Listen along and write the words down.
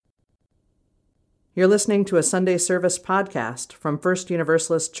You're listening to a Sunday service podcast from First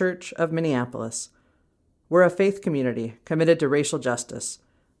Universalist Church of Minneapolis. We're a faith community committed to racial justice,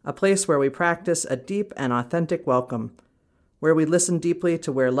 a place where we practice a deep and authentic welcome, where we listen deeply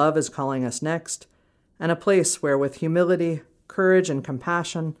to where love is calling us next, and a place where with humility, courage, and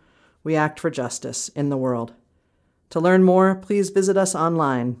compassion, we act for justice in the world. To learn more, please visit us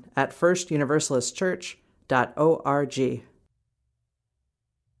online at firstuniversalistchurch.org.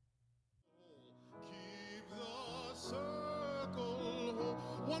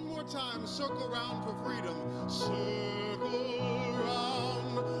 One more time, circle round for freedom. Circle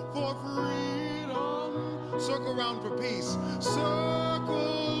round for freedom. Circle round for peace.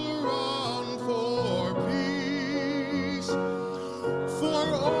 Circle round for peace. For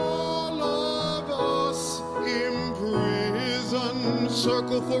all of us in prison.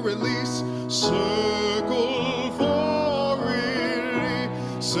 Circle for release. Circle for release.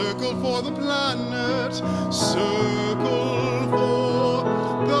 Circle for the planet. Circle for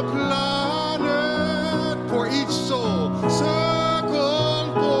the planet, for each soul.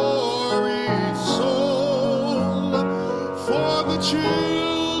 Circle for each soul. For the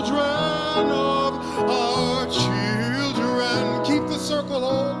children of our children. Keep the circle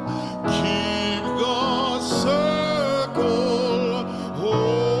whole. Keep the circle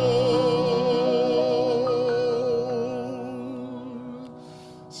whole.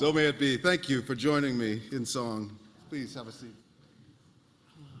 So may it be. Thank you for joining me in song. Please have a seat.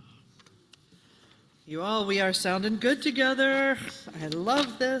 You all, we are sounding good together. I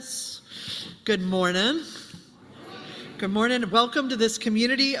love this. Good morning. Good morning. Welcome to this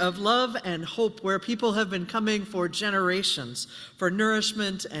community of love and hope where people have been coming for generations for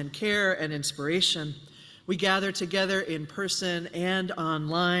nourishment and care and inspiration. We gather together in person and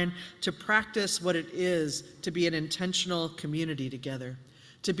online to practice what it is to be an intentional community together,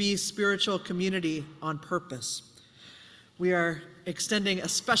 to be spiritual community on purpose. We are extending a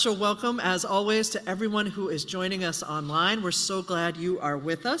special welcome, as always, to everyone who is joining us online. We're so glad you are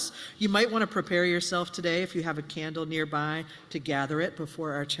with us. You might want to prepare yourself today, if you have a candle nearby, to gather it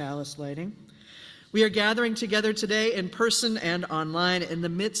before our chalice lighting. We are gathering together today in person and online in the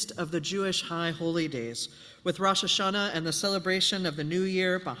midst of the Jewish High Holy Days, with Rosh Hashanah and the celebration of the New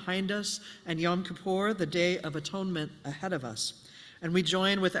Year behind us, and Yom Kippur, the Day of Atonement, ahead of us. And we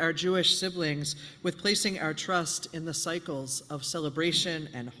join with our Jewish siblings with placing our trust in the cycles of celebration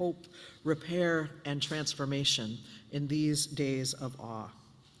and hope, repair and transformation in these days of awe.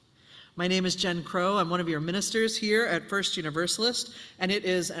 My name is Jen Crow. I'm one of your ministers here at First Universalist, and it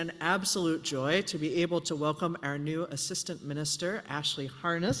is an absolute joy to be able to welcome our new assistant minister, Ashley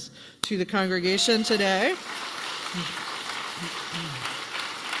Harness, to the congregation today.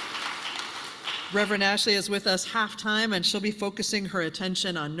 Reverend Ashley is with us half-time, and she'll be focusing her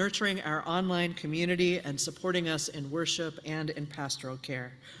attention on nurturing our online community and supporting us in worship and in pastoral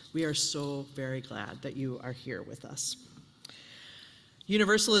care. We are so very glad that you are here with us.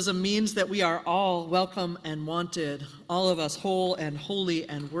 Universalism means that we are all welcome and wanted, all of us whole and holy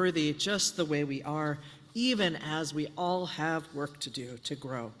and worthy, just the way we are, even as we all have work to do to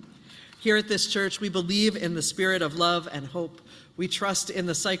grow. Here at this church, we believe in the spirit of love and hope. We trust in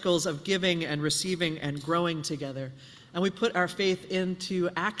the cycles of giving and receiving and growing together. And we put our faith into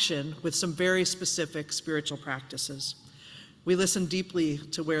action with some very specific spiritual practices. We listen deeply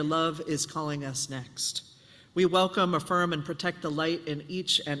to where love is calling us next. We welcome, affirm, and protect the light in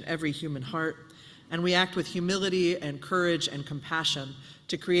each and every human heart. And we act with humility and courage and compassion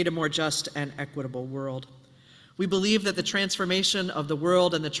to create a more just and equitable world. We believe that the transformation of the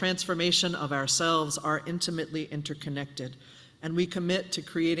world and the transformation of ourselves are intimately interconnected, and we commit to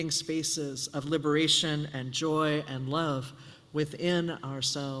creating spaces of liberation and joy and love within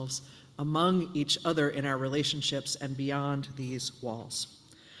ourselves, among each other in our relationships and beyond these walls.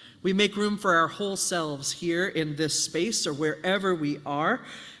 We make room for our whole selves here in this space or wherever we are,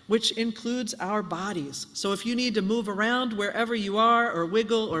 which includes our bodies. So if you need to move around wherever you are or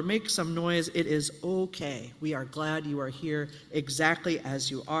wiggle or make some noise, it is okay. We are glad you are here exactly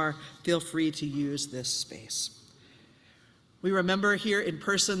as you are. Feel free to use this space. We remember here in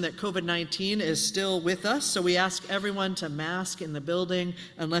person that COVID-19 is still with us, so we ask everyone to mask in the building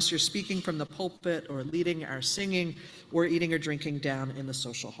unless you're speaking from the pulpit or leading our singing or eating or drinking down in the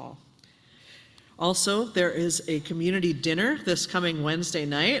social hall. Also, there is a community dinner this coming Wednesday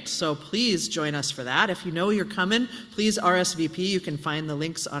night, so please join us for that. If you know you're coming, please RSVP. You can find the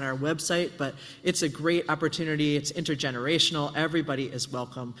links on our website, but it's a great opportunity. It's intergenerational. Everybody is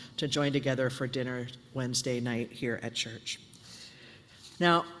welcome to join together for dinner Wednesday night here at church.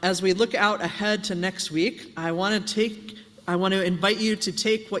 Now, as we look out ahead to next week, I want to take I want to invite you to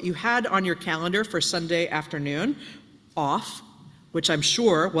take what you had on your calendar for Sunday afternoon off, which I'm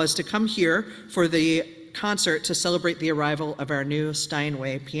sure was to come here for the concert to celebrate the arrival of our new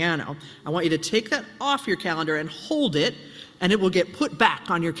Steinway piano. I want you to take that off your calendar and hold it, and it will get put back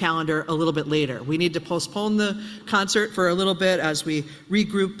on your calendar a little bit later. We need to postpone the concert for a little bit as we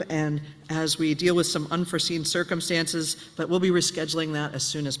regroup and as we deal with some unforeseen circumstances, but we'll be rescheduling that as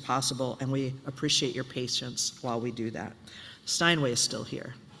soon as possible, and we appreciate your patience while we do that. Steinway is still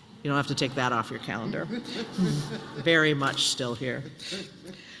here. You don't have to take that off your calendar. Very much still here.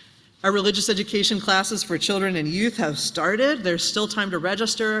 Our religious education classes for children and youth have started. There's still time to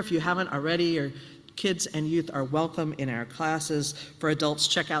register if you haven't already. Your kids and youth are welcome in our classes. For adults,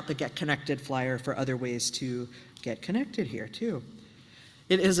 check out the Get Connected flyer for other ways to get connected here too.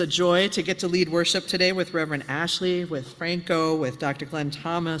 It is a joy to get to lead worship today with Reverend Ashley, with Franco, with Dr. Glenn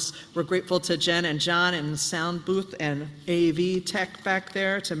Thomas. We're grateful to Jen and John in the sound booth and AV tech back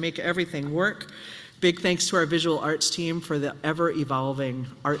there to make everything work. Big thanks to our visual arts team for the ever-evolving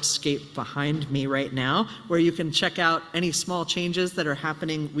artscape behind me right now, where you can check out any small changes that are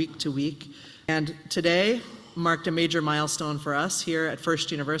happening week to week. And today marked a major milestone for us here at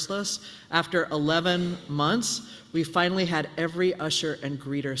First Universalist. After 11 months, we finally had every usher and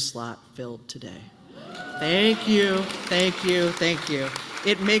greeter slot filled today. Thank you, thank you, thank you.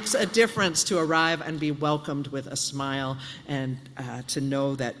 It makes a difference to arrive and be welcomed with a smile and to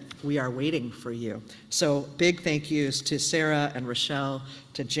know that we are waiting for you. So big thank yous to Sarah and Rochelle,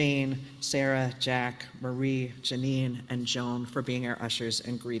 to Jane, Sarah, Jack, Marie, Janine, and Joan for being our ushers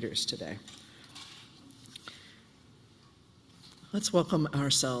and greeters today. Let's welcome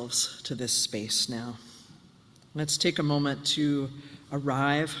ourselves to this space now. Let's take a moment to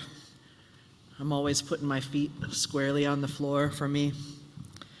arrive. I'm always putting my feet squarely on the floor for me.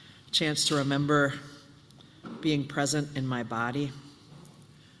 A chance to remember being present in my body.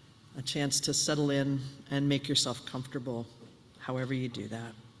 A chance to settle in and make yourself comfortable, however you do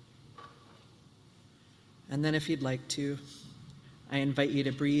that. And then if you'd like to, I invite you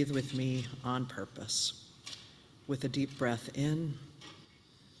to breathe with me on purpose, with a deep breath in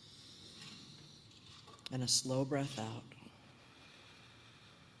and a slow breath out.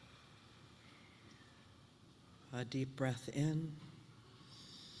 A deep breath in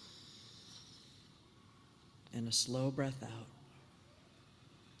and a slow breath out.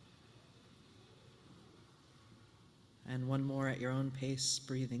 And one more at your own pace,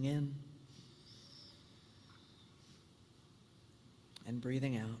 breathing in and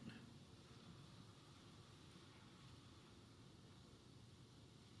breathing out.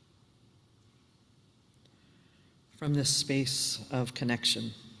 From this space of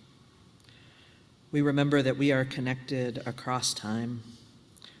connection, we remember that we are connected across time,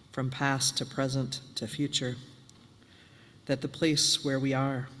 from past to present to future, that the place where we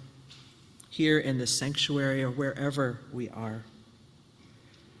are, here in this sanctuary or wherever we are,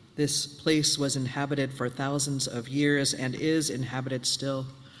 this place was inhabited for thousands of years and is inhabited still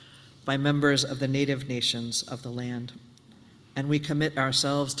by members of the native nations of the land. And we commit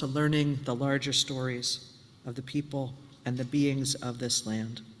ourselves to learning the larger stories of the people and the beings of this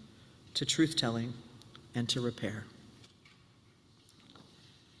land, to truth-telling and to repair.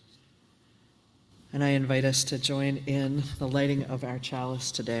 And I invite us to join in the lighting of our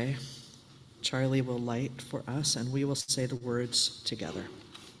chalice today. Charlie will light for us, and we will say the words together.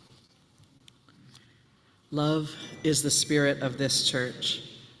 Love is the spirit of this church,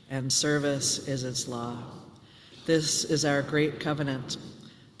 and service is its law. This is our great covenant,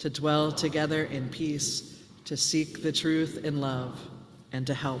 to dwell together in peace, to seek the truth in love, and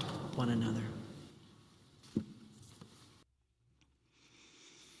to help one another.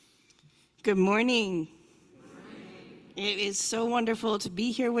 Good morning. It is so wonderful to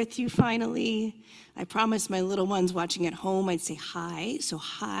be here with you finally. I promised my little ones watching at home I'd say hi. So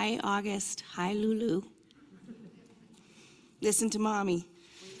hi, August. Hi, Lulu. Listen to Mommy.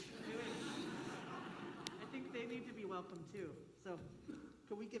 I think they need to be welcome too. So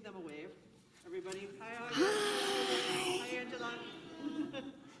can we give them a wave? Everybody, hi, August. Hi, Angela.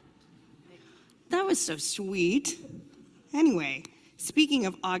 That was so sweet. Anyway, speaking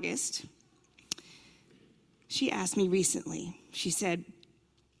of August, she asked me recently, she said,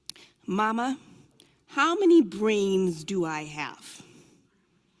 Mama, how many brains do I have?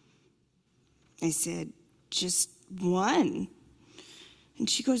 I said, just one. And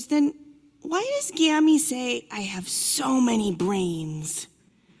she goes, then why does Gammy say I have so many brains?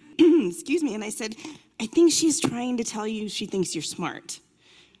 Excuse me. And I said, I think she's trying to tell you she thinks you're smart.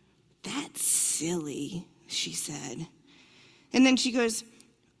 That's silly, she said. And then she goes,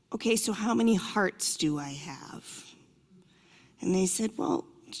 okay, so how many hearts do I have? And they said, well,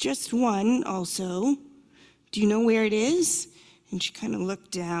 just one also. Do you know where it is? And she kind of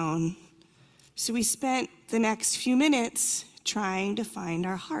looked down. So we spent the next few minutes trying to find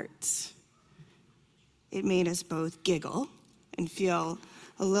our hearts. It made us both giggle and feel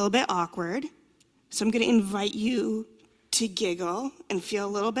a little bit awkward. So I'm going to invite you to giggle and feel a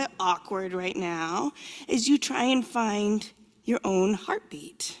little bit awkward right now as you try and find your own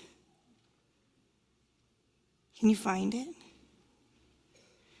heartbeat. Can you find it?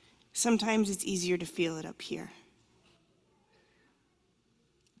 Sometimes it's easier to feel it up here.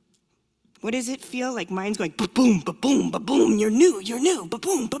 What does it feel like? Mine's going ba-boom, ba-boom, ba-boom. You're new,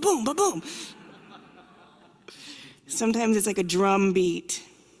 ba-boom, ba-boom, ba-boom. Sometimes it's like a drum beat.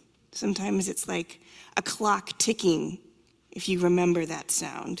 Sometimes it's like a clock ticking, if you remember that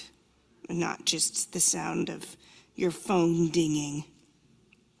sound, and not just the sound of your phone dinging.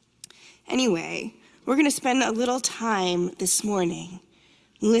 Anyway, we're going to spend a little time this morning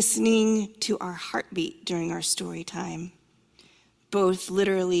listening to our heartbeat during our story time, both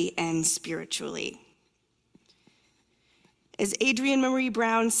literally and spiritually. As Adrienne Maree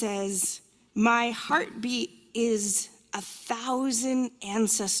Brown says, my heartbeat is 1,000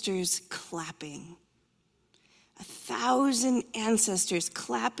 ancestors clapping. 1,000 ancestors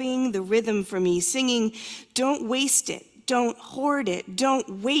clapping the rhythm for me, singing, don't waste it, don't hoard it,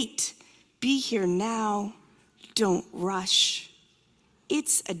 don't wait, be here now, don't rush.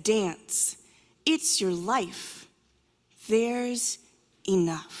 It's a dance, it's your life, there's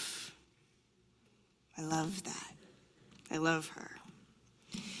enough. I love that, I love her.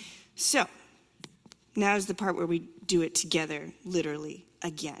 So, now's the part where we do it together, literally,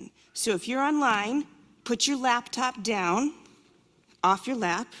 again. So if you're online, put your laptop down, off your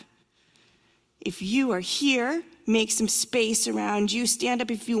lap. If you are here, make some space around you. Stand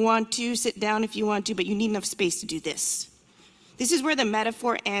up if you want to, sit down if you want to, but you need enough space to do this. This is where the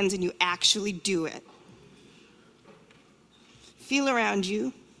metaphor ends and you actually do it. Feel around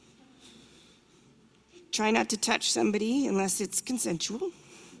you. Try not to touch somebody unless it's consensual.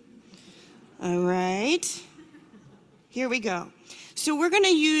 All right, here we go. So we're going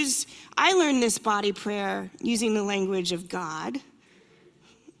to I learned this body prayer using the language of God.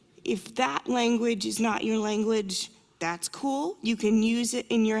 If that language is not your language, that's cool. You can use it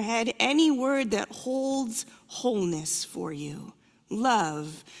in your head. Any word that holds wholeness for you.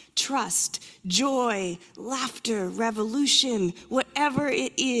 Love, trust, joy, laughter, revolution, whatever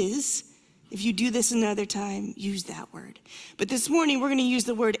it is. If you do this another time, use that word. But this morning, we're going to use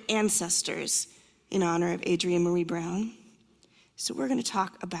the word ancestors in honor of Adrienne Maree Brown. So we're going to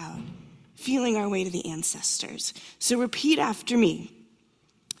talk about feeling our way to the ancestors. So repeat after me.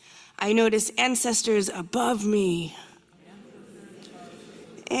 I notice ancestors above me.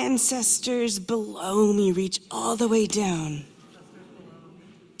 Ancestors below me reach all the way down.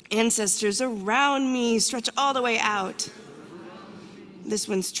 Ancestors around me stretch all the way out. This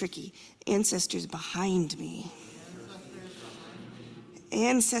one's tricky. Ancestors behind me.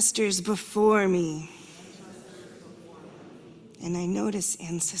 Ancestors before me. And I notice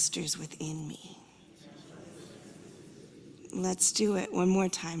ancestors within me. Let's do it one more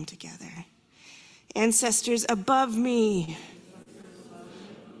time together. Ancestors above me.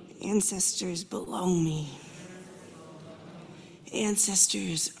 Ancestors below me.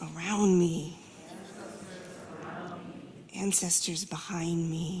 Ancestors around me. Ancestors behind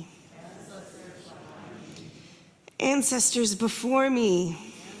me. Ancestors before me.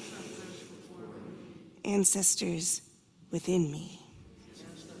 Ancestors within me.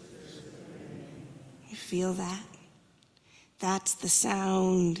 You feel that? That's the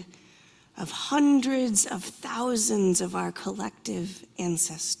sound of hundreds of thousands of our collective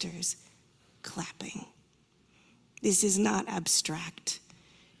ancestors clapping. This is not abstract.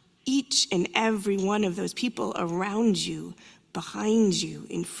 Each and every one of those people around you, behind you,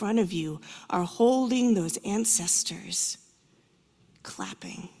 in front of you, are holding those ancestors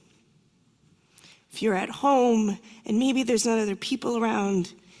clapping. If you're at home and maybe there's not other people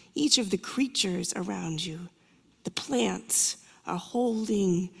around, each of the creatures around you, the plants, are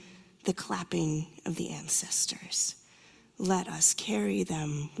holding the clapping of the ancestors. Let us carry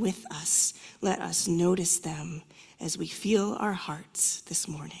them with us. Let us notice them as we feel our hearts this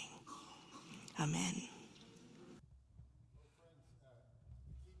morning. Amen.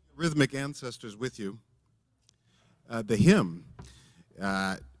 Rhythmic ancestors with you. The hymn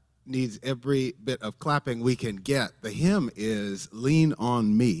needs every bit of clapping we can get. The hymn is Lean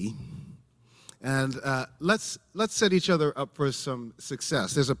on Me. And let's set each other up for some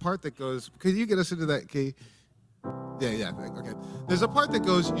success. There's a part that goes, could you get us into that key? Yeah, okay. There's a part that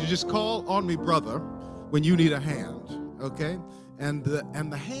goes, you just call on me, brother, when you need a hand. okay? And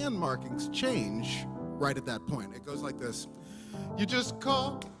the hand markings change right at that point. It goes like this. You just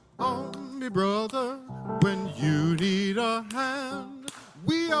call on me, brother, when you need a hand.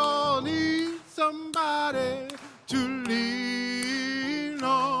 We all need somebody to lean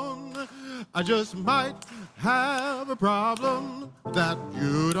on. I just might have a problem that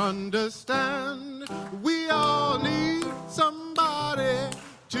you'd understand. We all need somebody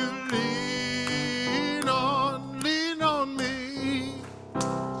to lean on me.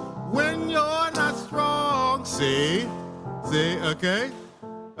 When you're not strong, see, okay?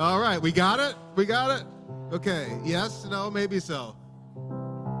 All right, we got it? Okay, yes, no, maybe so.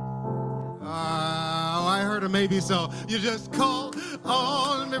 I heard a maybe so. You just call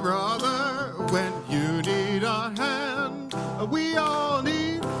on me, brother, when you need a hand. We all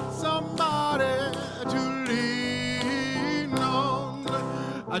need somebody to lean on.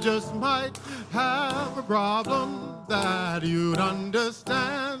 I just might have a problem that you'd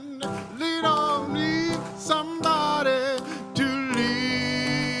understand. Lean on me, somebody to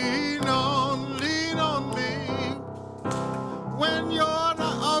lean on me. When you're not,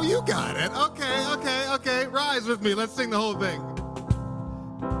 oh, you got it. Okay, rise with me. Let's sing the whole thing.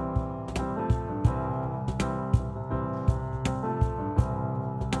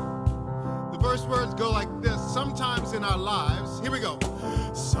 The first words go like this. Sometimes in our lives, here we go.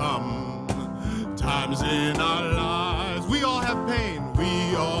 Sometimes in our lives, we all have pain.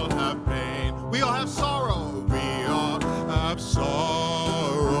 We all have pain. We all have sorrow. We all have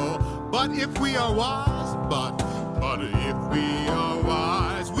sorrow. But if we are wise, but if we are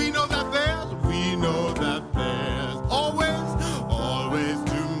wise, we know that there's always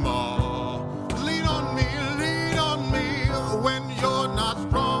tomorrow. Lean on me when you're not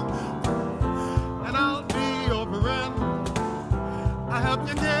strong, and I'll be your friend. I help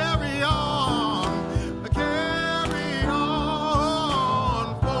you carry on,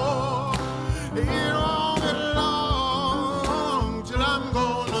 for it won't be long till I'm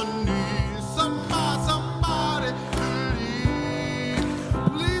gonna need somebody to lead.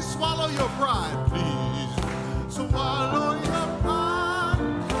 Please swallow your pride, please. Swallow your pride.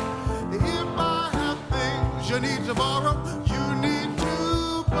 If I have things you need to borrow, you need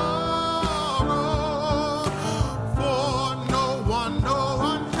to borrow. For no one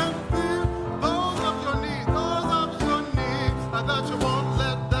can feel those of your need, that you won't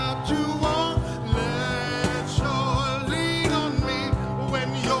let your lean on me when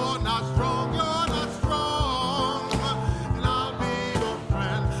you're not strong, and I'll be your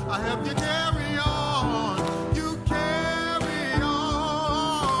friend. I help you carry on,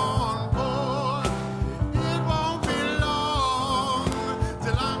 boy. It won't be long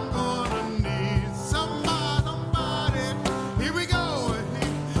till I'm gonna need somebody. Here we go.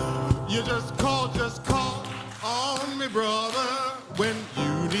 You just call on me, brother, when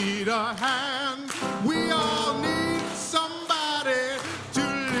you need a hand. We all need somebody to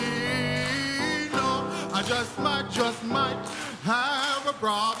lean on. I just might have a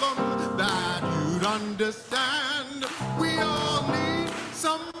problem that you'd understand. We all need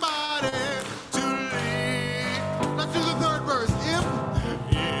somebody to lean. Let's do the third verse.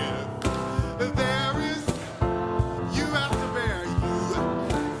 If there is, you have to bear,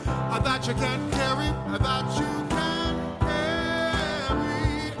 that you can't carry, that you can't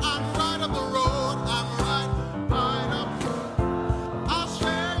carry. I'm right up the road, I'm right up. I'll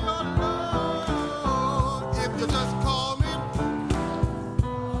share your load if you just call me.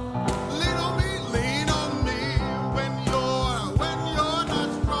 Lean on me when you're not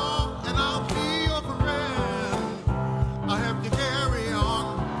strong, and I'll be your friend. I help you carry on,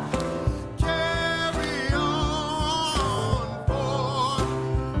 boy.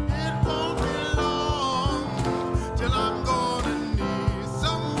 It won't be long till I'm gonna need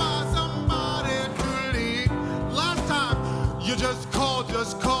somebody to lead. Last time, you just call.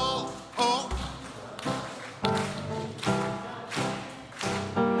 Oh.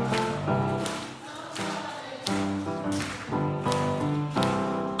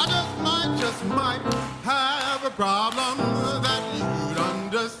 I just might have a problem that you'd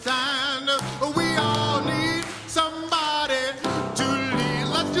understand. We all need somebody to lead.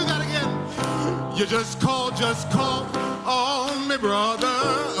 Let's do that again. You just call on me,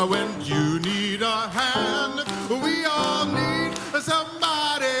 brother, when you need a hand. We all need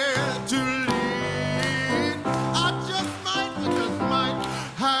somebody to lead. I just might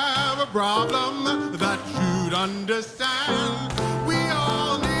have a problem that you'd understand. We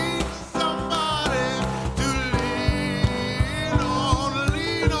all need somebody to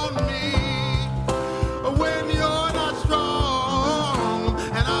lean on me when you're not strong,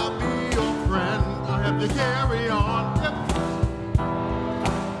 and I'll be your friend. I have to carry on.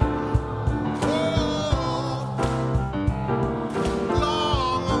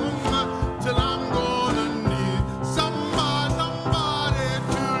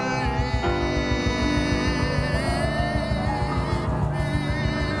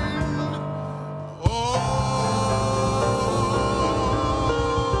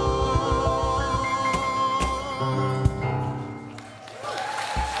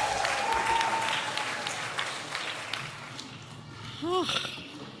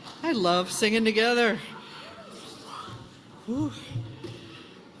 I love singing together. Whew.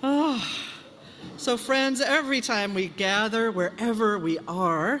 Oh. So friends, every time we gather, wherever we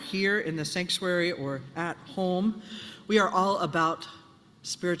are, here in the sanctuary or at home, we are all about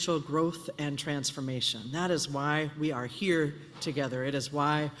spiritual growth and transformation. That is why we are here together. It is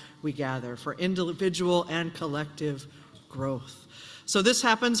why we gather, for individual and collective growth. So this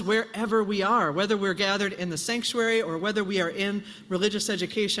happens wherever we are, whether we're gathered in the sanctuary or whether we are in religious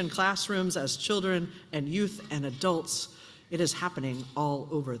education classrooms as children and youth and adults. It is happening all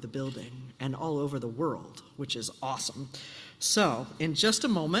over the building and all over the world, which is awesome. So in just a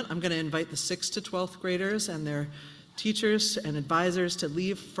moment, I'm going to invite the 6th to 12th graders and their teachers and advisors to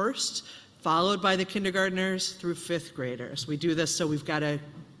leave first, followed by the kindergartners through 5th graders. We do this so we've got a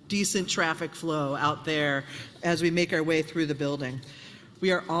decent traffic flow out there as we make our way through the building.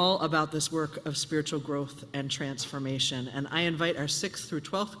 We are all about this work of spiritual growth and transformation, and I invite our 6th through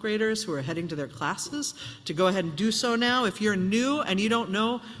 12th graders who are heading to their classes to go ahead and do so now. If you're new and you don't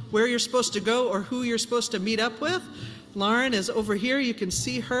know where you're supposed to go or who you're supposed to meet up with, Lauren is over here. You can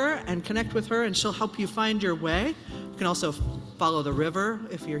see her and connect with her, and she'll help you find your way. You can also follow the river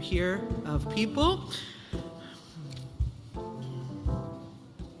if you're here of people.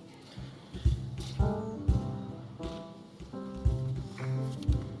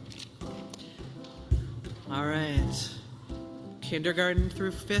 All right, kindergarten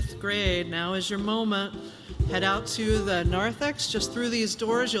through 5th grade, now is your moment. Head out to the narthex, just through these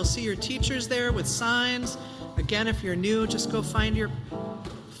doors. You'll see your teachers there with signs. Again, if you're new, just go find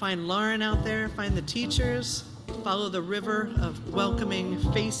Lauren out there, find the teachers, follow the river of welcoming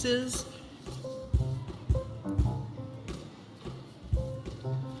faces.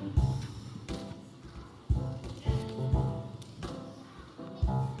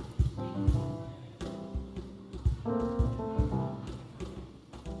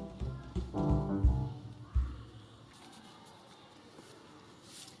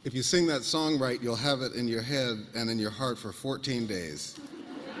 If you sing that song right, you'll have it in your head and in your heart for 14 days.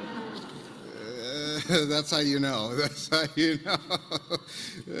 That's how you know. That's how you know.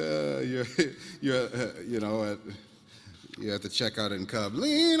 You have to check out in Cub.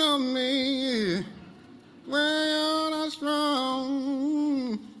 Lean on me when you're not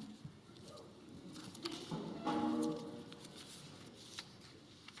strong.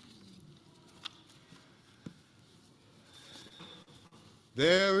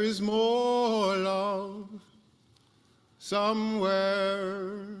 There is more love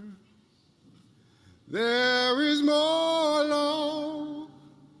somewhere. There is more love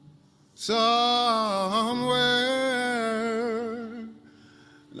somewhere.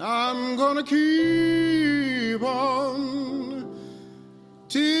 And I'm gonna keep on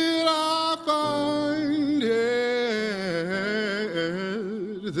till I find it.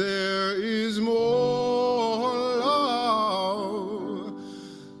 There is more love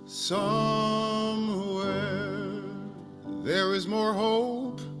somewhere. There is more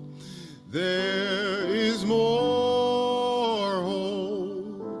hope. There is more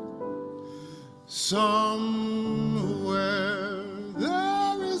hope somewhere.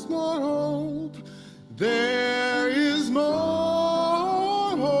 There is more hope. There is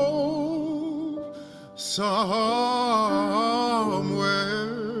more hope somewhere.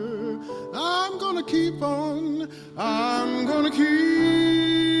 I'm gonna keep on. I'm gonna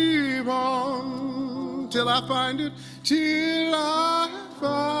keep on till I find it. Till I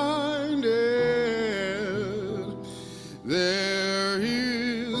find it. There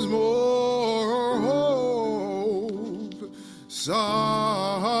is more hope somewhere.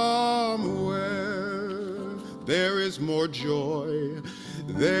 There is more joy.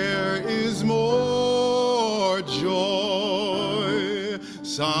 There is more joy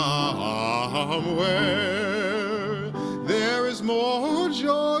somewhere. There is more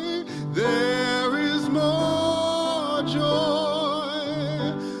joy. There is more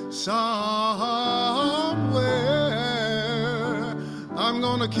joy somewhere. I'm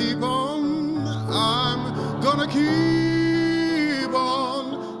gonna keep on. I'm gonna keep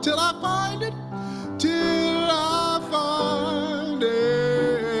on till I find it. Till I find it.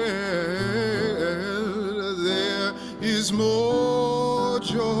 There is more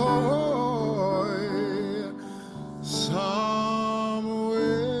joy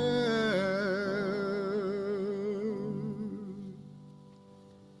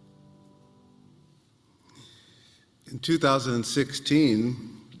in 2016,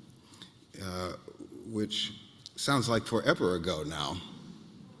 which sounds like forever ago now,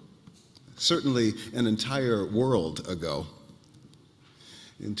 certainly an entire world ago.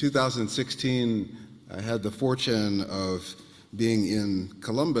 In 2016, I had the fortune of being in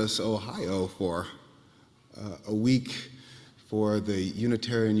Columbus, Ohio for a week for the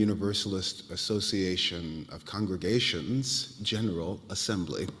Unitarian Universalist Association of Congregations General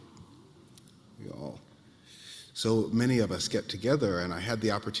Assembly. So many of us get together, and I had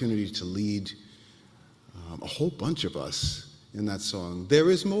the opportunity to lead a whole bunch of us in that song, "There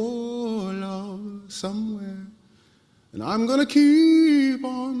is more love somewhere, and I'm gonna keep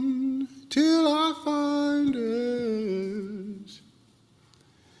on till I find it."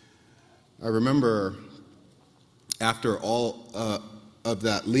 I remember after all of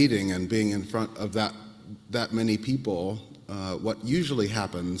that leading and being in front of that many people, what usually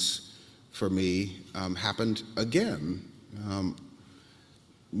happens for me happened again.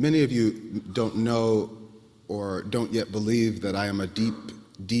 Many of you don't know or don't yet believe that I am a deep,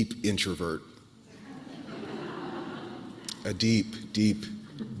 deep introvert. A deep, deep,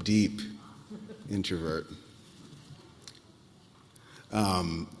 deep introvert.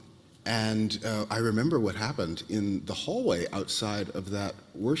 And I remember what happened in the hallway outside of that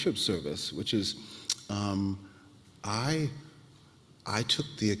worship service, which is I took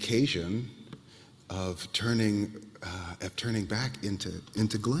the occasion of turning back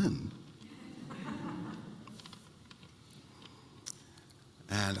into Glenn.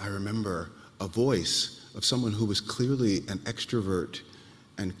 And I remember a voice of someone who was clearly an extrovert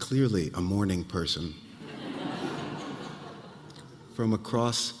and clearly a morning person from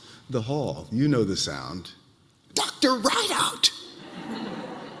across the hall. You know the sound. "Dr. Rideout!"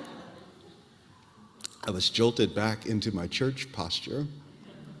 I was jolted back into my church posture,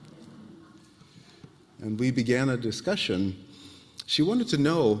 and we began a discussion. She wanted to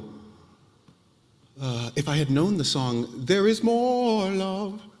know if I had known the song, "There is more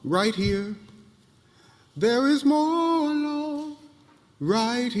love right here. There is more love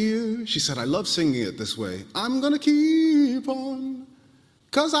right here." She said, "I love singing it this way. I'm gonna keep on,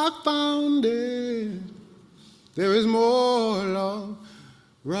 'cause I found it. There is more love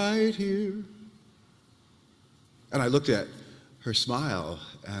right here." And I looked at her smile,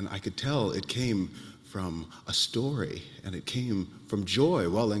 and I could tell it came from a story, and it came from joy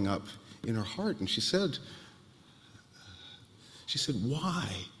welling up in her heart. And she said,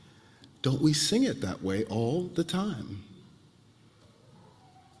 "Why don't we sing it that way all the time?"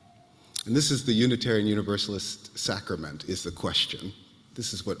 And this is the Unitarian Universalist sacrament, is the question.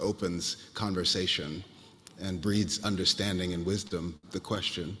 This is what opens conversation and breeds understanding and wisdom, the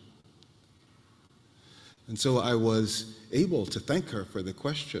question. And so I was able to thank her for the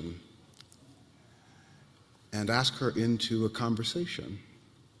question and ask her into a conversation.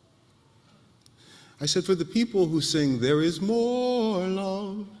 I said, for the people who sing, "There is more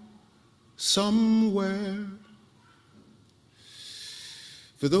love somewhere,"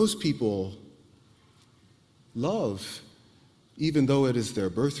 for those people, love, even though it is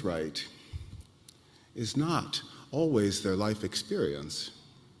their birthright, is not always their life experience.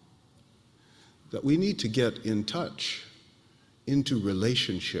 That we need to get in touch, into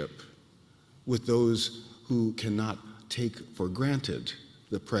relationship with those who cannot take for granted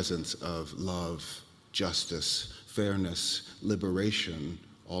the presence of love, justice, fairness, liberation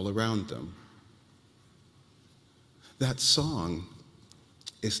all around them. That song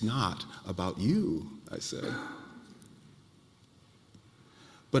is not about you, I said.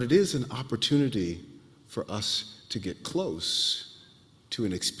 But it is an opportunity for us to get close to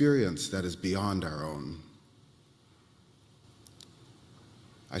an experience that is beyond our own.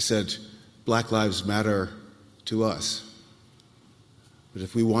 I said, Black lives matter to us. But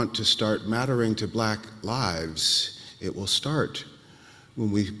if we want to start mattering to Black lives, it will start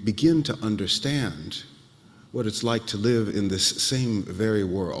when we begin to understand what it's like to live in this same very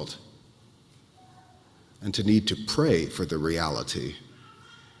world and to need to pray for the reality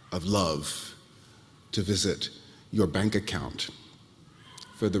of love to visit your bank account,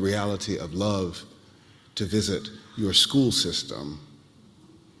 for the reality of love to visit your school system,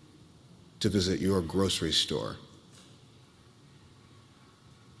 to visit your grocery store.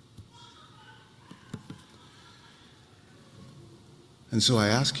 And so I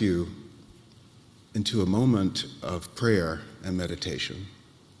ask you into a moment of prayer and meditation.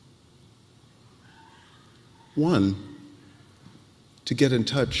 One, to get in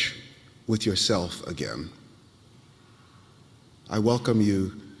touch with yourself again. I welcome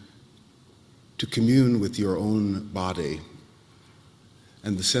you to commune with your own body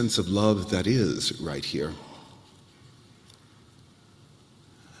and the sense of love that is right here.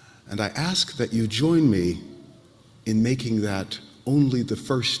 And I ask that you join me in making that only the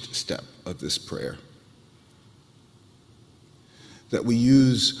first step of this prayer. That we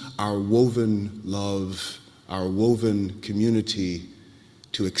use our woven love, our woven community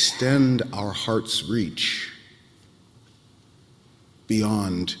to extend our heart's reach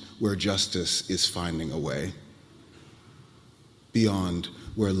beyond where justice is finding a way, beyond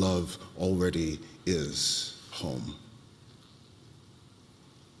where love already is home.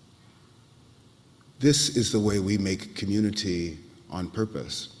 This is the way we make community on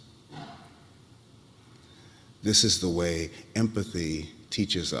purpose. This is the way empathy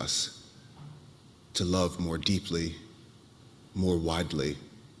teaches us to love more deeply, more widely,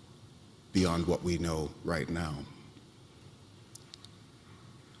 beyond what we know right now.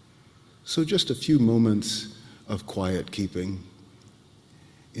 So just a few moments of quiet keeping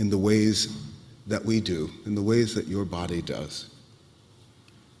in the ways that we do, in the ways that your body does.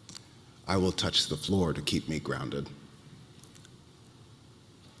 I will touch the floor to keep me grounded.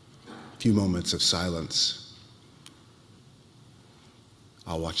 A few moments of silence.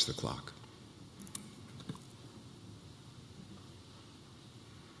 I'll watch the clock.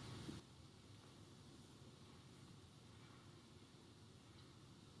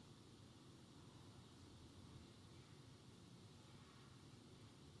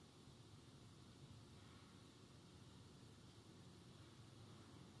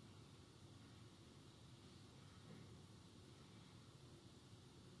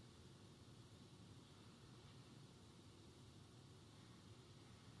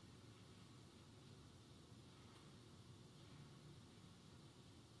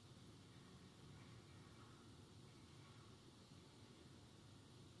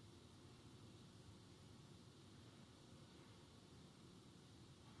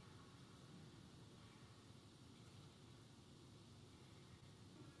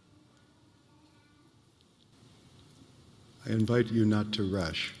 I invite you not to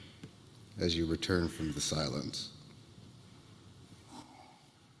rush as you return from the silence.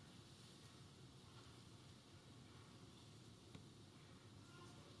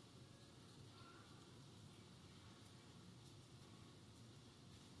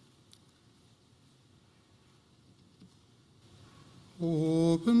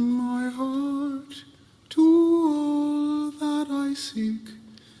 Open my heart to all that I seek.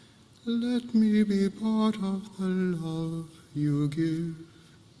 Let me be part of the love you give.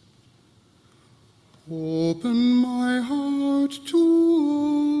 Open my heart to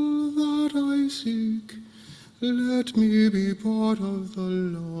all that I seek. Let me be part of the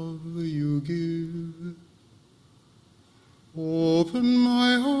love you give. Open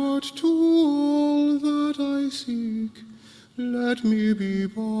my heart to all that I seek. Let me be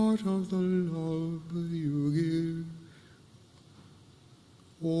part of the love you give.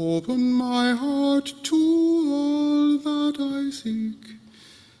 Open my heart to all that I seek.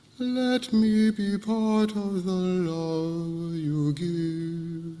 Let me be part of the love you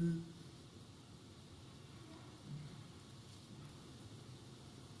give.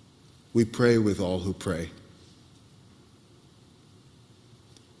 We pray with all who pray.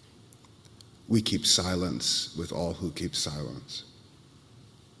 We keep silence with all who keep silence.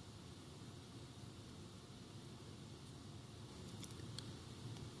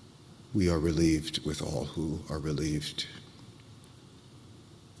 We are relieved with all who are relieved.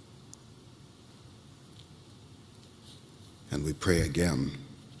 And we pray again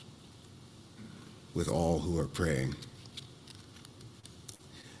with all who are praying,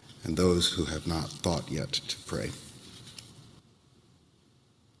 and those who have not thought yet to pray.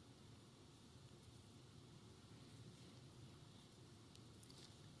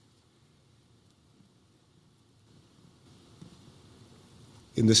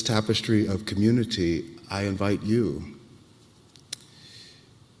 In this tapestry of community, I invite you,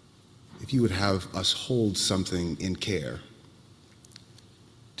 if you would have us hold something in care,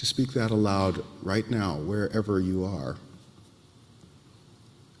 to speak that aloud right now, wherever you are,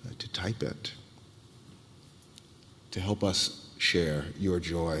 to type it, to help us share your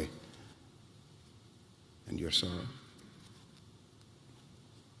joy and your sorrow.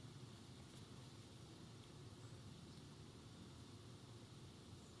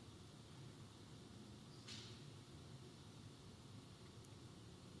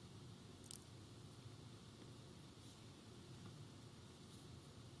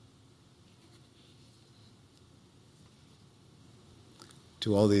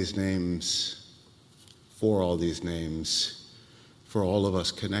 To all these names, for all these names, for all of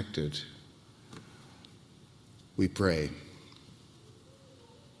us connected, we pray.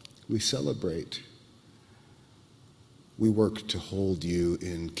 We celebrate. We work to hold you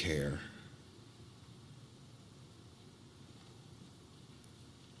in care.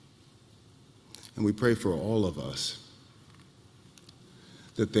 And we pray for all of us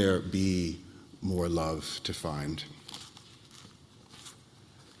that there be more love to find.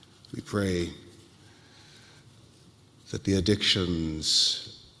 We pray that the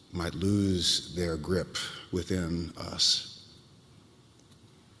addictions might lose their grip within us,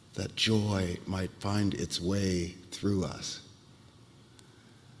 that joy might find its way through us,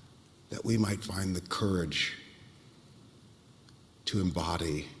 that we might find the courage to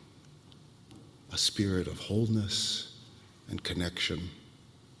embody a spirit of wholeness and connection,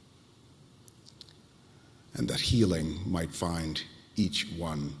 and that healing might find each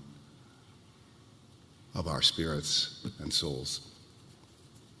one of our spirits and souls.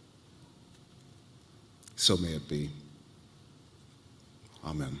 So may it be.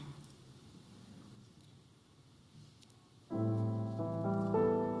 Amen.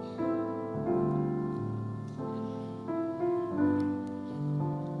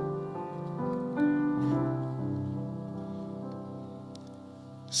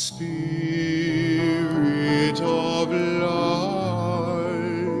 Spirit of life,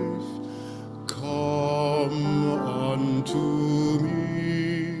 come unto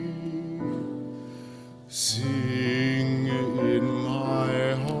me. Sing in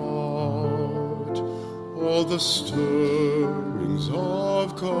my heart all the stirrings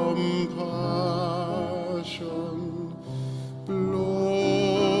of compassion.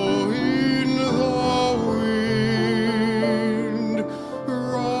 Blow in the wind,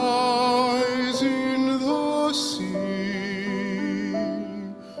 rise in the sea,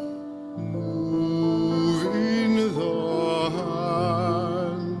 move in the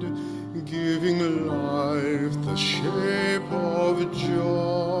hand, giving life the shape of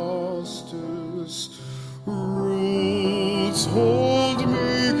justice. Rules hold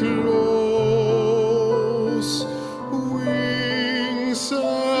me close, wings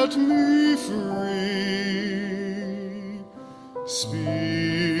set me free. Spirit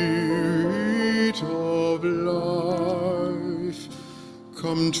of life,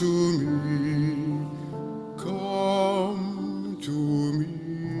 come to me, come to me.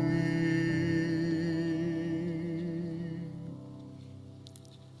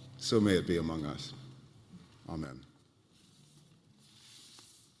 So may it be among us. Amen.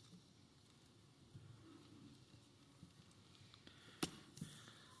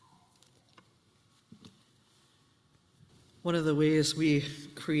 One of the ways we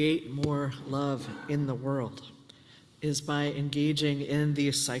create more love in the world is by engaging in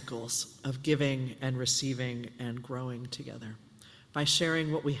these cycles of giving and receiving and growing together, by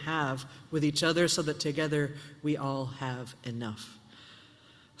sharing what we have with each other so that together we all have enough.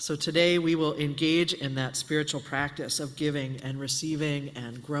 So today we will engage in that spiritual practice of giving and receiving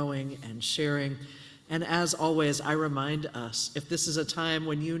and growing and sharing. And as always, I remind us, if this is a time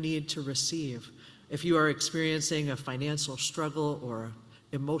when you need to receive, if you are experiencing a financial struggle or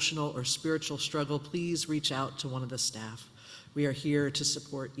emotional or spiritual struggle, please reach out to one of the staff. We are here to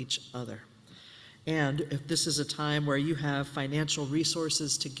support each other. And if this is a time where you have financial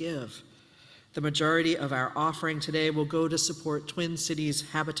resources to give, the majority of our offering today will go to support Twin Cities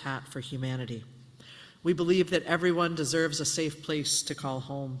Habitat for Humanity. We believe that everyone deserves a safe place to call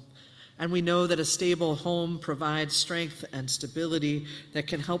home, and we know that a stable home provides strength and stability that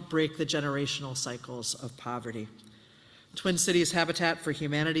can help break the generational cycles of poverty. Twin Cities Habitat for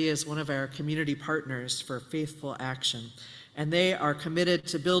Humanity is one of our community partners for Faithful Action, and they are committed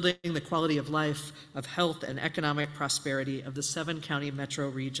to building the quality of life, of health, and economic prosperity of the 7-county metro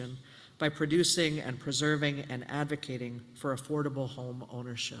region by producing and preserving and advocating for affordable home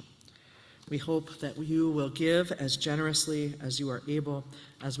ownership. We hope that you will give as generously as you are able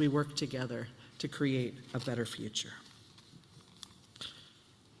as we work together to create a better future.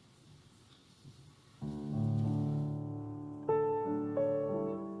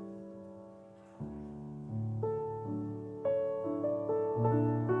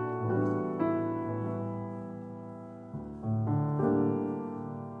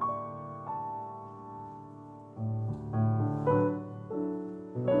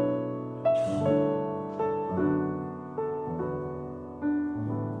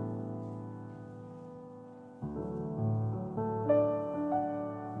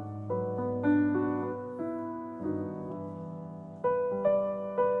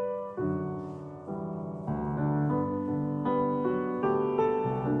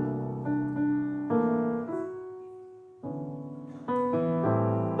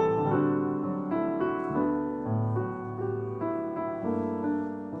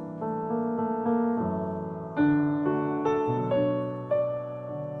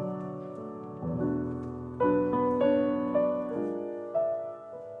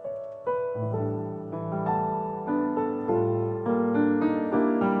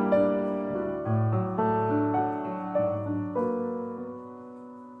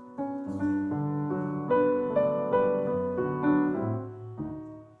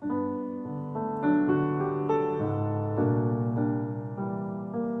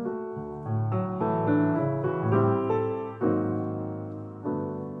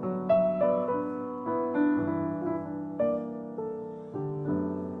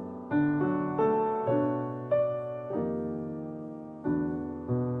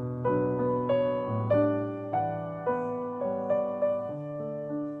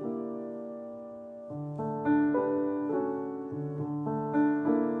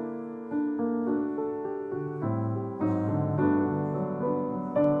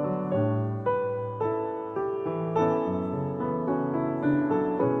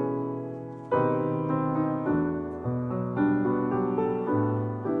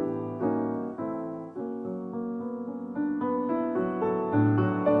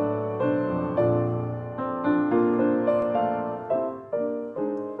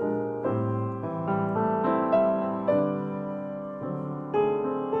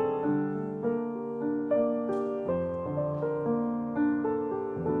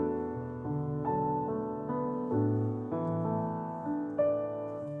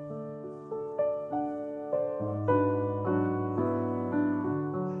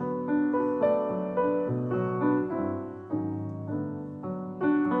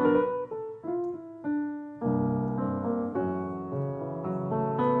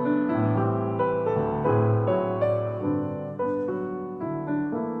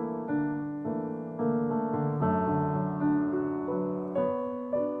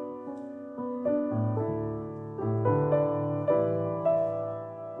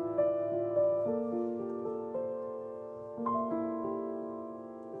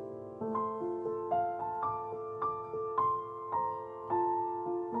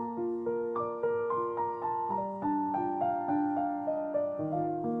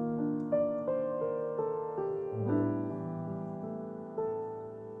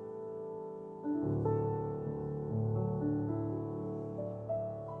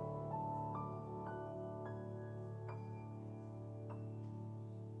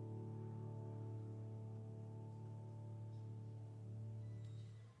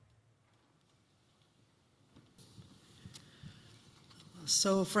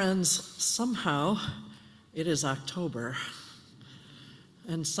 So, friends, somehow it is October,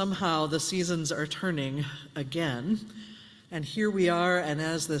 and somehow the seasons are turning again. And here we are, and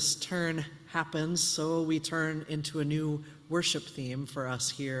as this turn happens, so we turn into a new worship theme for us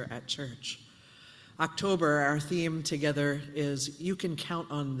here at church. October, our theme together is You Can Count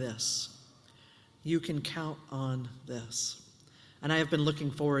on This. You can count on this. And I have been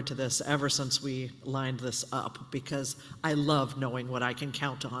looking forward to this ever since we lined this up, because I love knowing what I can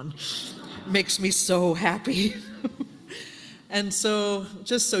count on. It makes me so happy. And so,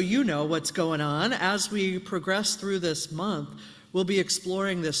 just so you know what's going on, as we progress through this month, we'll be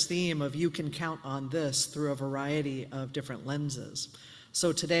exploring this theme of You Can Count on This through a variety of different lenses.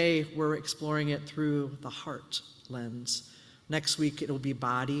 So today, we're exploring it through the heart lens. Next week, it'll be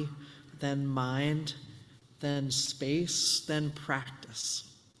body, then mind, then space, then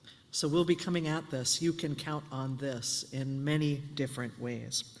practice. So we'll be coming at this. You can count on this in many different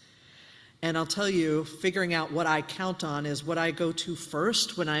ways. And I'll tell you, figuring out what I count on is what I go to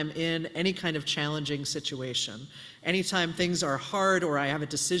first when I'm in any kind of challenging situation. Anytime things are hard or I have a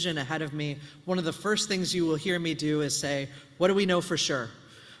decision ahead of me, one of the first things you will hear me do is say, what do we know for sure?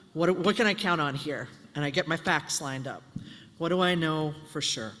 What can I count on here? And I get my facts lined up. What do I know for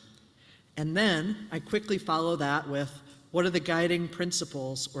sure? And then I quickly follow that with, what are the guiding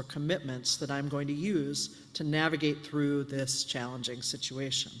principles or commitments that I'm going to use to navigate through this challenging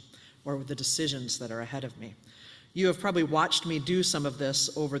situation, or the decisions that are ahead of me? You have probably watched me do some of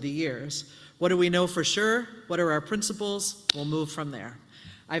this over the years. What do we know for sure? What are our principles? We'll move from there.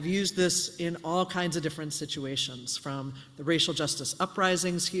 I've used this in all kinds of different situations, from the racial justice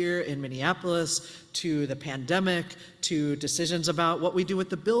uprisings here in Minneapolis, to the pandemic, to decisions about what we do with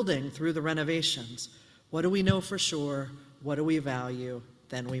the building through the renovations. What do we know for sure? What do we value?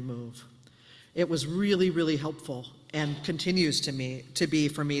 Then we move. It was really, really helpful, and continues to be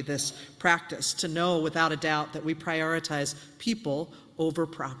for me this practice, to know without a doubt that we prioritize people over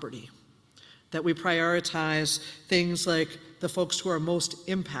property, that we prioritize things like the folks who are most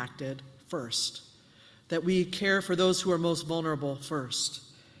impacted first, that we care for those who are most vulnerable first.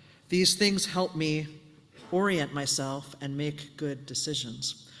 These things help me orient myself and make good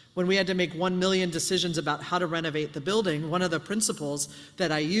decisions. When we had to make 1 million decisions about how to renovate the building, one of the principles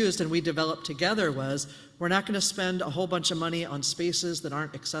that I used and we developed together was, we're not going to spend a whole bunch of money on spaces that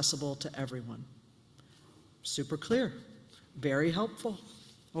aren't accessible to everyone. Super clear, very helpful.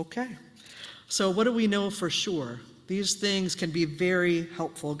 Okay, so what do we know for sure? These things can be very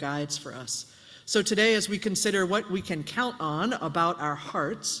helpful guides for us. So today, as we consider what we can count on about our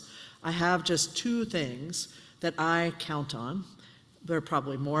hearts, I have just 2 things that I count on. There are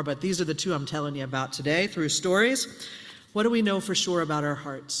probably more, but these are the 2 I'm telling you about today through stories. What do we know for sure about our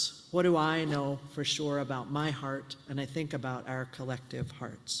hearts? What do I know for sure about my heart, and I think about our collective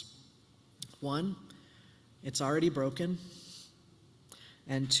hearts? 1, it's already broken.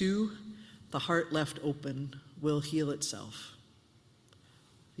 And 2, the heart left open will heal itself.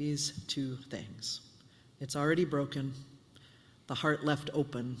 These 2 things. It's already broken. The heart left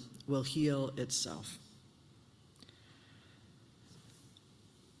open will heal itself.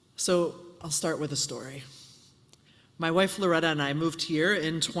 So I'll start with a story. My wife Loretta and I moved here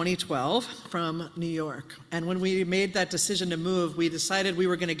in 2012 from New York. And when we made that decision to move, we decided we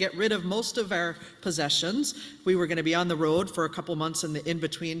were going to get rid of most of our possessions. We were going to be on the road for a couple months in the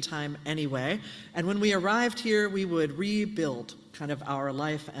in-between time anyway. And when we arrived here, we would rebuild kind of our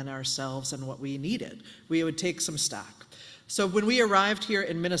life and ourselves and what we needed. We would take some stock. So when we arrived here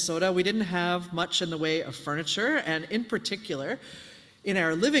in Minnesota, we didn't have much in the way of furniture, and in particular, in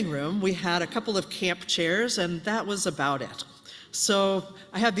our living room, we had a couple of camp chairs, and that was about it. So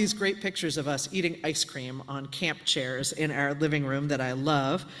I have these great pictures of us eating ice cream on camp chairs in our living room that I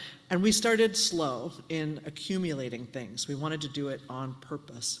love, and we started slow in accumulating things. We wanted to do it on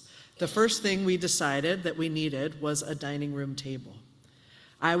purpose. The first thing we decided that we needed was a dining room table.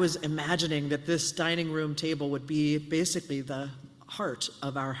 I was imagining that this dining room table would be basically the heart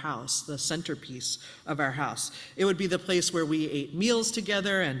of our house, the centerpiece of our house. It would be the place where we ate meals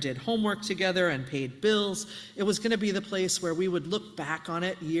together and did homework together and paid bills. It was going to be the place where we would look back on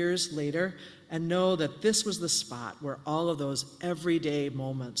it years later and know that this was the spot where all of those everyday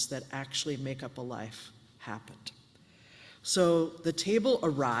moments that actually make up a life happened. So the table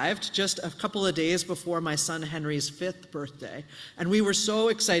arrived just a couple of days before my son Henry's 5th birthday, and we were so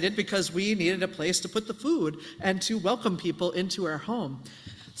excited because we needed a place to put the food and to welcome people into our home.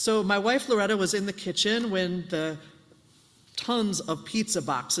 So my wife Loretta was in the kitchen when the tons of pizza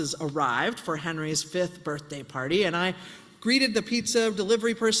boxes arrived for Henry's 5th birthday party, and I greeted the pizza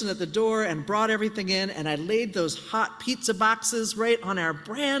delivery person at the door and brought everything in, and I laid those hot pizza boxes right on our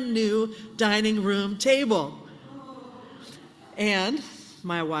brand new dining room table. And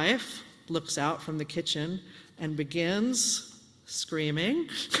my wife looks out from the kitchen and begins screaming,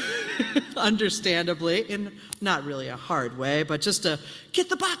 understandably, in not really a hard way, but just a, get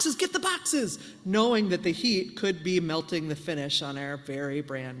the boxes, knowing that the heat could be melting the finish on our very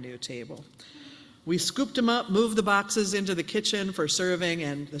brand new table. We scooped them up, moved the boxes into the kitchen for serving,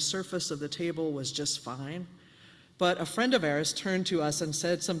 and the surface of the table was just fine. But a friend of ours turned to us and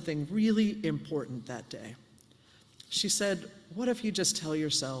said something really important that day. She said, what if you just tell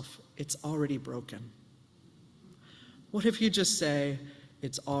yourself it's already broken? What if you just say,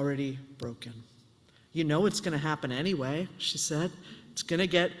 it's already broken? You know it's going to happen anyway, she said. It's going to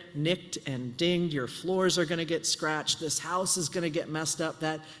get nicked and dinged. Your floors are going to get scratched. This house is going to get messed up.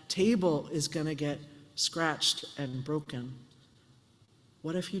 That table is going to get scratched and broken.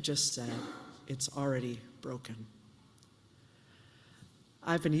 What if you just said, it's already broken?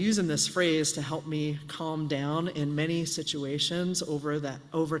 I've been using this phrase to help me calm down in many situations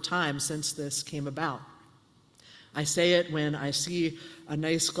over time since this came about. I say it when I see a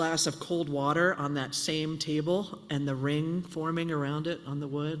nice glass of cold water on that same table and the ring forming around it on the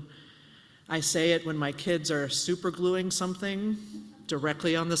wood. I say it when my kids are supergluing something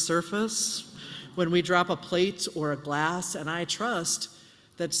directly on the surface, when we drop a plate or a glass, and I trust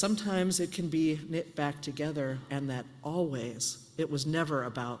that sometimes it can be knit back together and that always it was never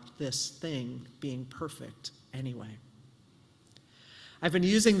about this thing being perfect anyway. I've been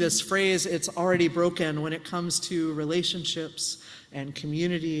using this phrase, it's already broken, when it comes to relationships and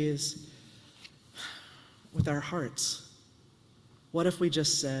communities with our hearts. What if we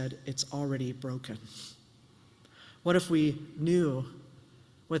just said, it's already broken? What if we knew,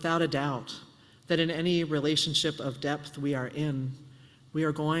 without a doubt, that in any relationship of depth we are in, we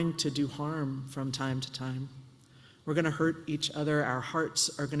are going to do harm from time to time. We're going to hurt each other. Our hearts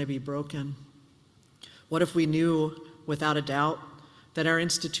are going to be broken. What if we knew, without a doubt, that our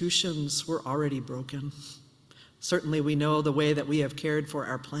institutions were already broken? Certainly we know the way that we have cared for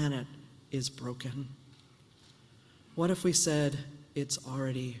our planet is broken. What if we said, it's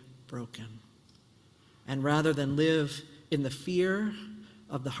already broken? And rather than live in the fear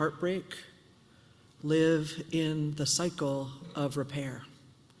of the heartbreak, live in the cycle of repair,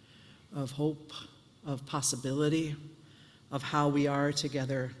 of hope, of possibility, of how we are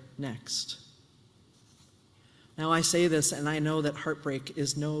together next. Now I say this, and I know that heartbreak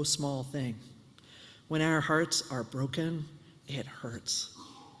is no small thing. When our hearts are broken, it hurts.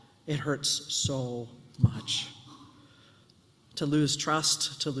 It hurts so much. To lose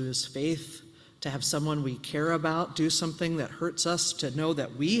trust, to lose faith, to have someone we care about do something that hurts us, to know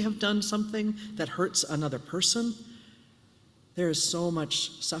that we have done something that hurts another person, there is so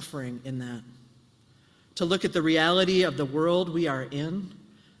much suffering in that. To look at the reality of the world we are in,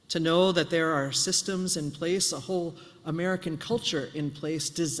 to know that there are systems in place, a whole American culture in place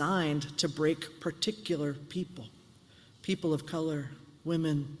designed to break particular people, people of color,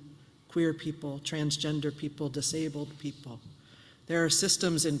 women, queer people, transgender people, disabled people. There are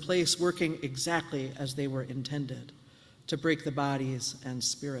systems in place working exactly as they were intended to break the bodies and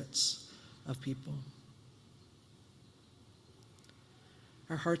spirits of people.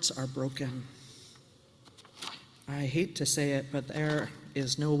 Our hearts are broken. I hate to say it, but there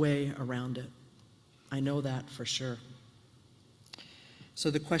is no way around it. I know that for sure.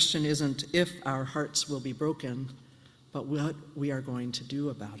 So the question isn't if our hearts will be broken, but what we are going to do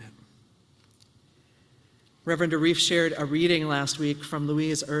about it. Reverend Arif shared a reading last week from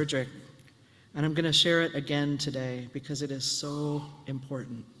Louise Erdrich, and I'm going to share it again today because it is so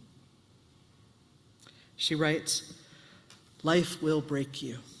important. She writes, "Life will break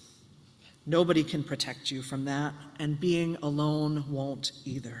you. Nobody can protect you from that, and being alone won't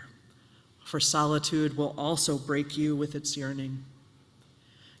either. For solitude will also break you with its yearning.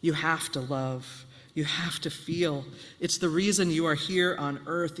 You have to love. You have to feel. It's the reason you are here on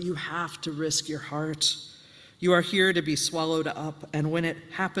earth. You have to risk your heart. You are here to be swallowed up, and when it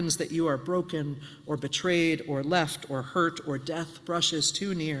happens that you are broken or betrayed or left or hurt or death brushes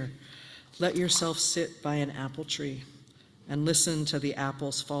too near, let yourself sit by an apple tree and listen to the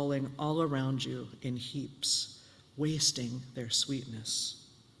apples falling all around you in heaps, wasting their sweetness.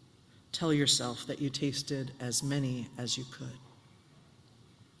 Tell yourself that you tasted as many as you could."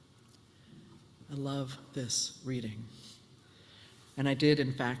 I love this reading. And I did,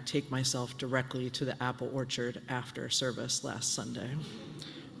 in fact, take myself directly to the apple orchard after service last Sunday.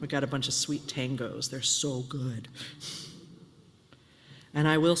 We got a bunch of sweet tangos. They're so good. And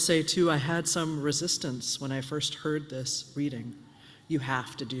I will say, too, I had some resistance when I first heard this reading. You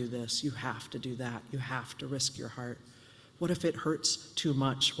have to do this. You have to do that. You have to risk your heart. What if it hurts too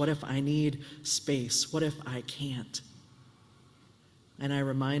much? What if I need space? What if I can't? And I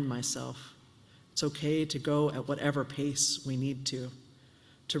remind myself, it's okay to go at whatever pace we need to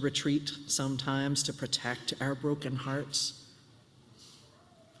retreat sometimes, to protect our broken hearts.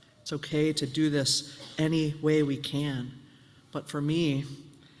 It's okay to do this any way we can. But for me,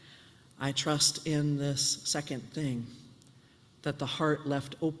 I trust in this second thing, that the heart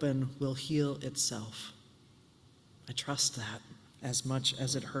left open will heal itself. I trust that as much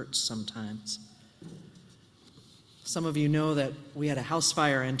as it hurts sometimes. Some of you know that we had a house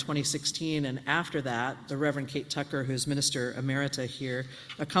fire in 2016, and after that, the Reverend Kate Tucker, who's Minister Emerita here,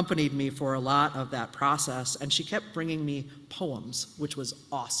 accompanied me for a lot of that process, and she kept bringing me poems, which was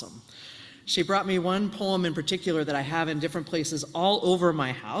awesome. She brought me one poem in particular that I have in different places all over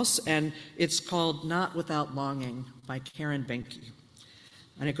my house, and it's called Not Without Longing by Karen Benke.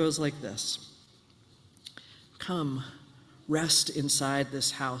 And it goes like this. Come, rest inside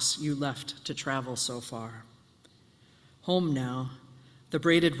this house you left to travel so far. Home now, the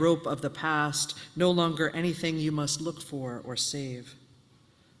braided rope of the past, no longer anything you must look for or save.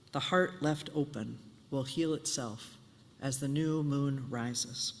 The heart left open will heal itself as the new moon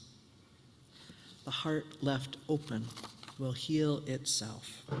rises. The heart left open will heal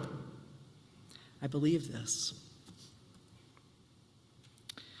itself. I believe this.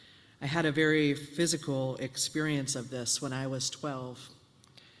 I had a very physical experience of this when I was 12.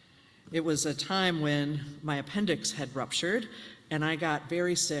 It was a time when my appendix had ruptured and I got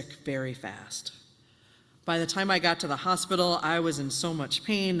very sick very fast. By the time I got to the hospital, I was in so much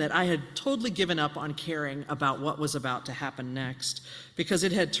pain that I had totally given up on caring about what was about to happen next, because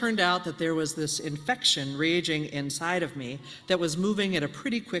it had turned out that there was this infection raging inside of me that was moving at a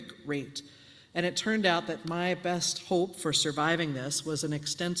pretty quick rate. And it turned out that my best hope for surviving this was an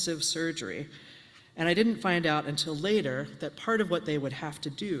extensive surgery. And I didn't find out until later that part of what they would have to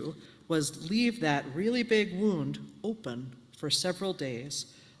do was leave that really big wound open for several days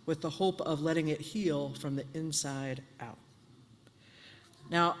with the hope of letting it heal from the inside out.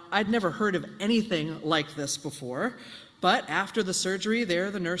 Now, I'd never heard of anything like this before, but after the surgery, there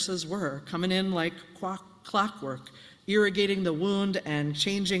the nurses were, coming in like clockwork, irrigating the wound and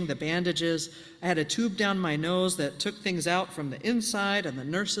changing the bandages. I had a tube down my nose that took things out from the inside, and the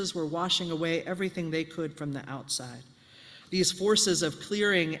nurses were washing away everything they could from the outside. These forces of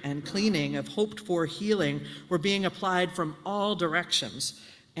clearing and cleaning, of hoped-for healing, were being applied from all directions,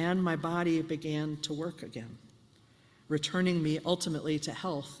 and my body began to work again, returning me ultimately to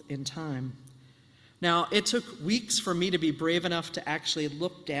health in time. Now, it took weeks for me to be brave enough to actually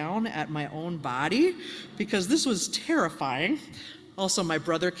look down at my own body, because this was terrifying. Also, my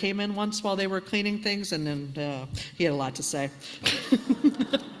brother came in once while they were cleaning things, and then he had a lot to say.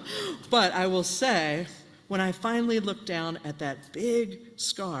 But I will say, when I finally looked down at that big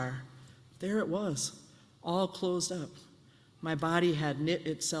scar, there it was, all closed up. My body had knit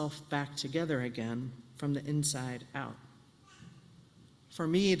itself back together again from the inside out. For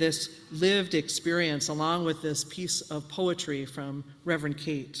me, this lived experience, along with this piece of poetry from Reverend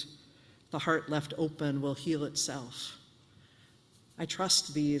Kate, the heart left open will heal itself. I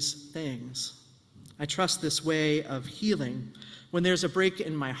trust these things. I trust this way of healing when there's a break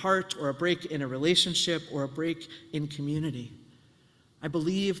in my heart, or a break in a relationship, or a break in community. I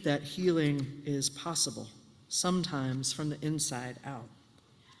believe that healing is possible, sometimes from the inside out.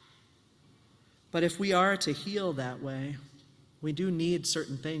 But if we are to heal that way, we do need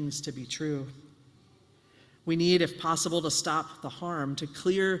certain things to be true. We need, if possible, to stop the harm, to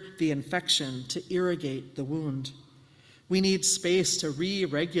clear the infection, to irrigate the wound. We need space to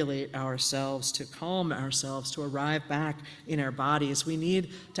re-regulate ourselves, to calm ourselves, to arrive back in our bodies. We need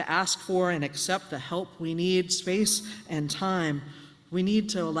to ask for and accept the help. We need space and time. We need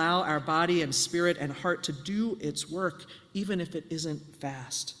to allow our body and spirit and heart to do its work, even if it isn't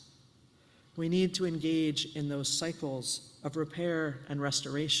fast. We need to engage in those cycles of repair and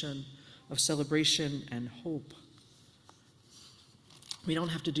restoration, of celebration and hope. We don't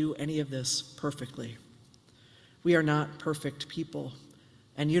have to do any of this perfectly. We are not perfect people,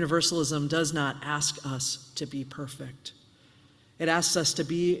 and Universalism does not ask us to be perfect. It asks us to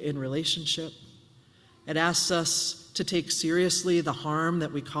be in relationship. It asks us to take seriously the harm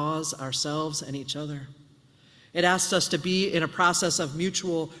that we cause ourselves and each other. It asks us to be in a process of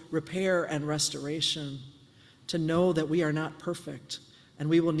mutual repair and restoration, to know that we are not perfect, and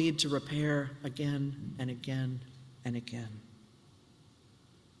we will need to repair again and again and again.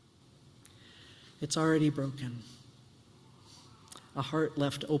 It's already broken. A heart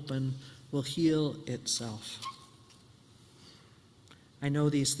left open will heal itself. I know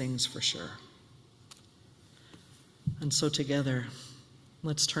these things for sure. And so together,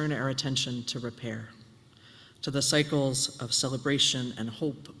 let's turn our attention to repair, to the cycles of celebration and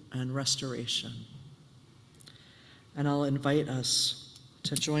hope and restoration. And I'll invite us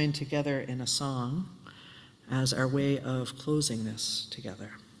to join together in a song as our way of closing this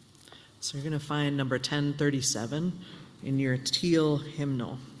together. So you're going to find number 1037 in your teal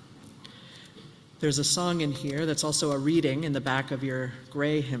hymnal. There's a song in here that's also a reading in the back of your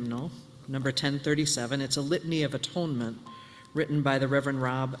gray hymnal, number 1037. It's a litany of atonement written by the Reverend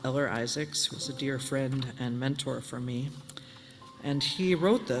Rob Eller Isaacs, who's a dear friend and mentor for me. And he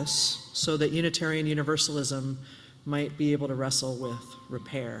wrote this so that Unitarian Universalism might be able to wrestle with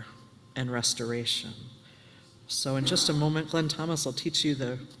repair and restoration. So in just a moment, Glenn Thomas will teach you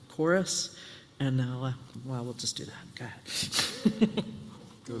the chorus, and we'll just do that. Go ahead.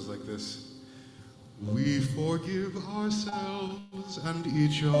 Goes like this. We forgive ourselves and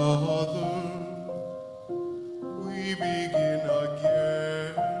each other. We begin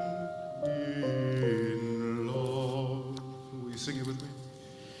again in love. Will you sing it with me?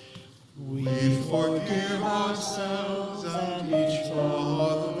 We forgive ourselves and each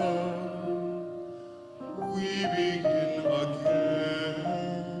other. We begin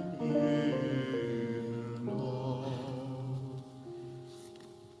again in love.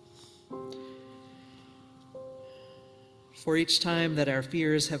 For each time that our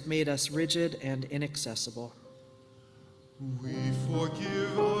fears have made us rigid and inaccessible, we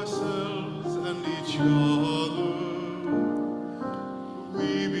forgive ourselves and each other.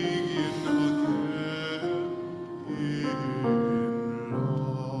 We begin again in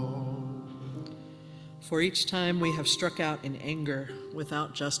love. for each time we have struck out in anger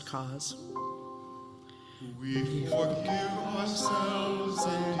without just cause, we forgive ourselves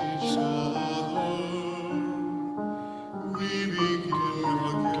and each other. We begin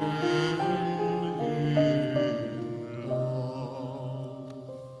again in love.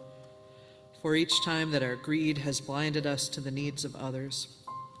 for each time that our greed has blinded us to the needs of others,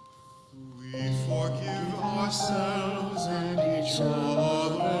 we forgive ourselves and each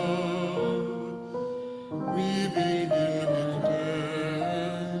other. We begin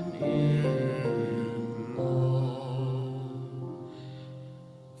again in love.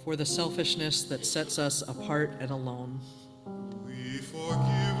 for the selfishness that sets us apart and alone, We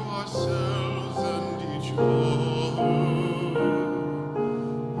forgive ourselves and each other.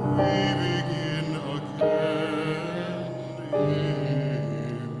 We begin again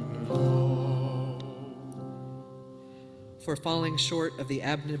in love. for falling short of the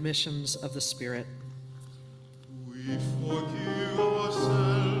admonitions of the Spirit, We forgive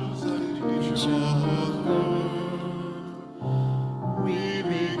ourselves and each other. We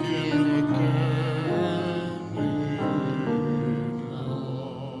begin again in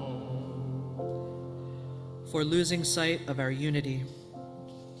love. for losing sight of our unity,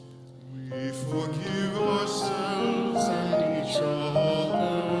 We forgive ourselves and each other.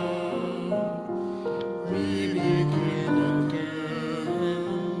 We begin again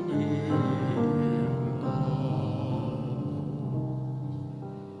in love.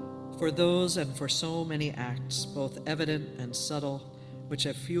 for those and for so many acts, both evident and subtle, which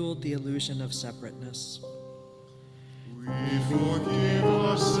have fueled the illusion of separateness. We forgive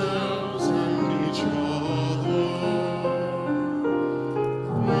ourselves and each other.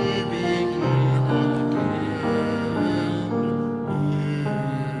 We begin again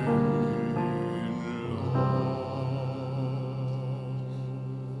in love.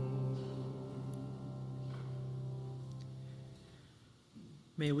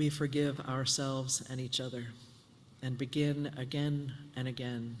 May we forgive ourselves and each other and begin again and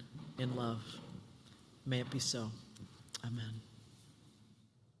again in love. May it be so. Amen.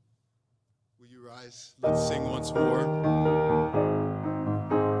 Will you rise? Let's sing once more.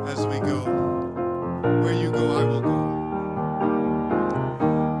 As we go, where you go, I will go.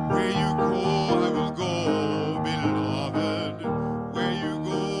 Where you go, I will go, beloved. Where you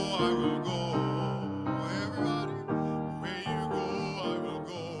go, I will go. Everybody, where you go, I will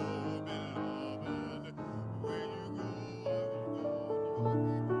go, beloved. Where you go, I will go.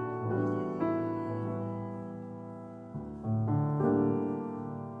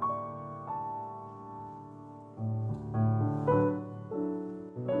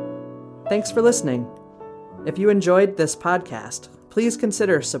 Thanks for listening. If you enjoyed this podcast, please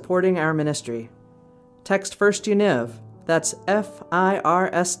consider supporting our ministry. Text First Univ, that's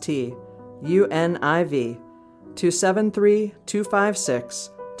FIRST UNIV, to 73256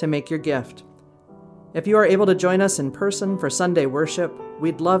 to make your gift. If you are able to join us in person for Sunday worship,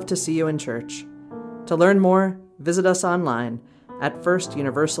 we'd love to see you in church. To learn more, visit us online at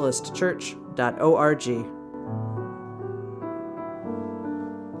firstuniversalistchurch.org.